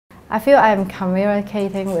I feel I'm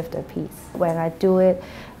communicating with the piece. When I do it,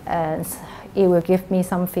 it will give me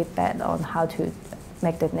some feedback on how to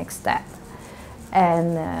make the next step.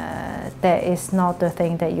 And that is not the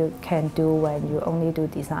thing that you can do when you only do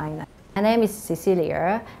design. My name is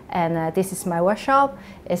Cecelia, and this is my workshop.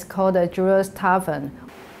 It's called the Jeweller's Tavern.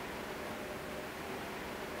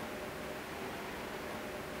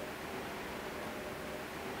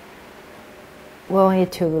 We want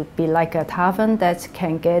it to be like a tavern that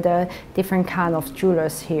can gather different kind of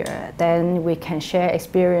jewelers here. Then we can share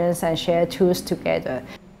experience and share tools together.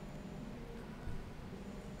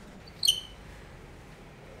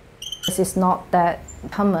 This is not that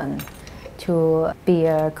common to be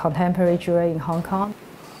a contemporary jeweler in Hong Kong.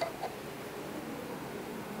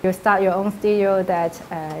 You start your own studio that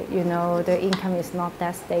you know the income is not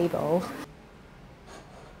that stable.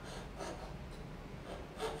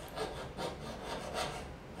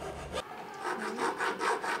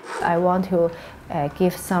 I want to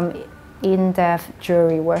give some in-depth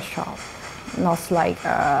jewelry workshop, not like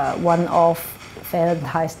one-off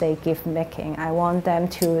Valentine's Day gift making. I want them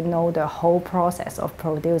to know the whole process of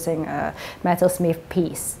producing a metalsmith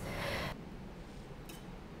piece.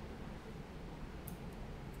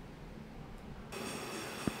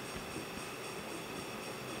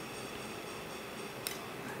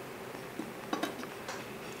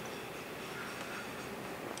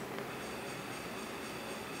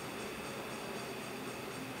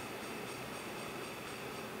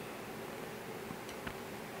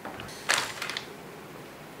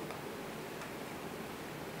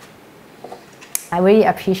 I really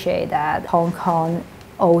appreciate that Hong Kong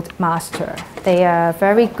old master. They are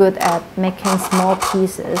very good at making small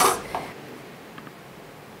pieces.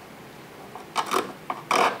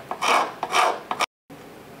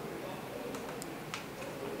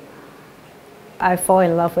 I fall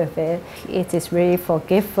in love with it. It is really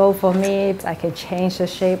forgiveful for me. I can change the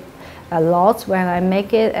shape a lot when I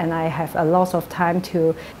make it, and I have a lot of time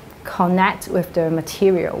to connect with the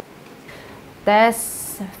material. That's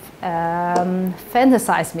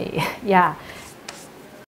fantasize me, yeah.